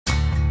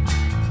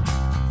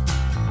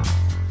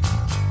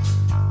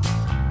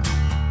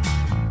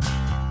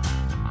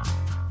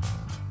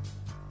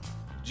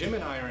Jim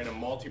and I are in a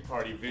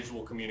multi-party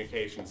visual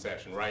communication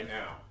session right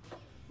now.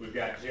 We've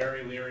got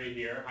Jerry Leary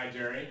here. Hi,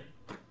 Jerry.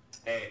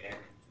 Hey, Nick.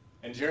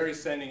 And Jerry's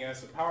sending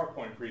us a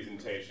PowerPoint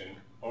presentation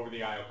over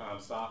the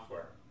IOCOM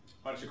software.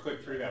 Why don't you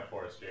click through that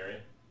for us, Jerry?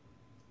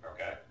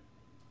 Okay.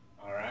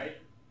 All right.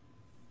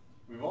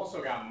 We've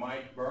also got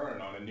Mike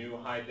Byrne on a new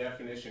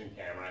high-definition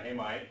camera. Hey,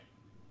 Mike.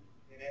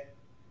 Hey, Nick.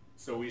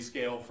 So we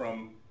scale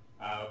from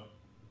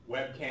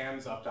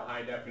webcams up to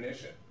high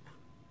definition.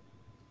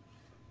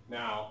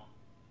 Now,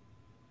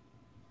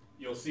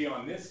 you'll see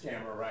on this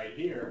camera right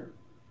here,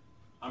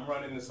 I'm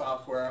running the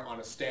software on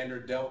a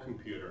standard Dell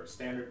computer, a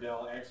standard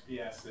Dell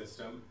XPS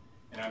system,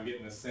 and I'm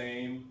getting the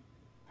same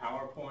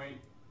PowerPoint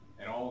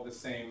and all of the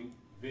same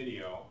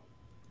video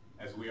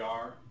as we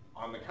are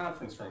on the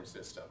conference room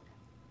system.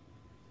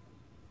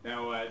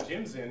 Now,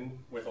 Jim's in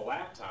with a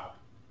laptop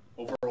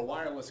over a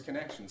wireless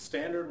connection,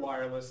 standard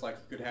wireless like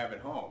you could have at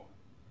home.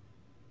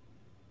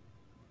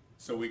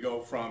 So we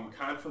go from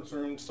conference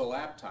rooms to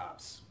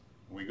laptops.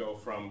 We go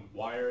from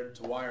wired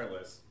to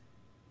wireless.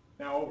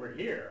 Now over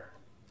here,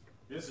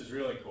 this is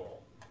really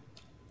cool.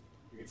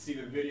 You can see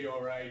the video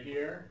right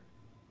here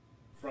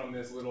from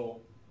this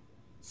little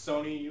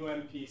Sony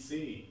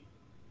UMPC.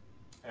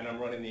 And I'm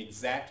running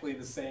exactly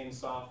the same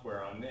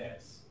software on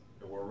this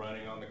that we're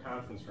running on the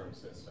conference room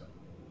system.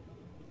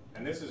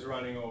 And this is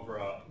running over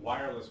a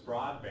wireless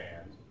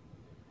broadband,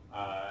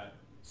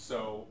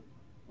 so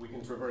we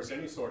can traverse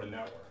any sort of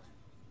network.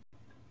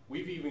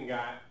 We've even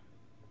got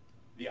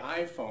the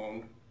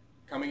iPhone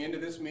coming into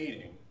this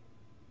meeting,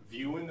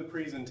 viewing the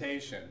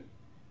presentation,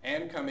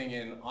 and coming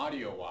in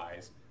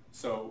audio-wise.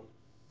 So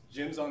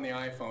Jim's on the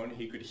iPhone,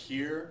 he could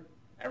hear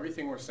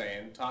everything we're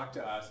saying, talk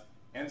to us,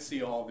 and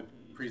see all the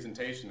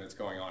presentation that's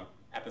going on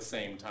at the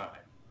same time.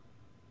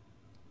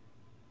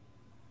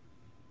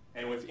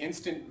 And with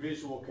Instant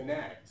Visual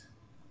Connect,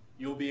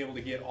 you'll be able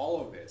to get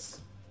all of this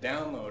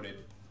downloaded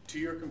to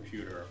your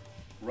computer,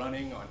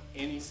 running on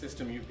any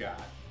system you've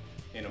got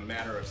in a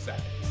matter of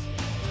seconds.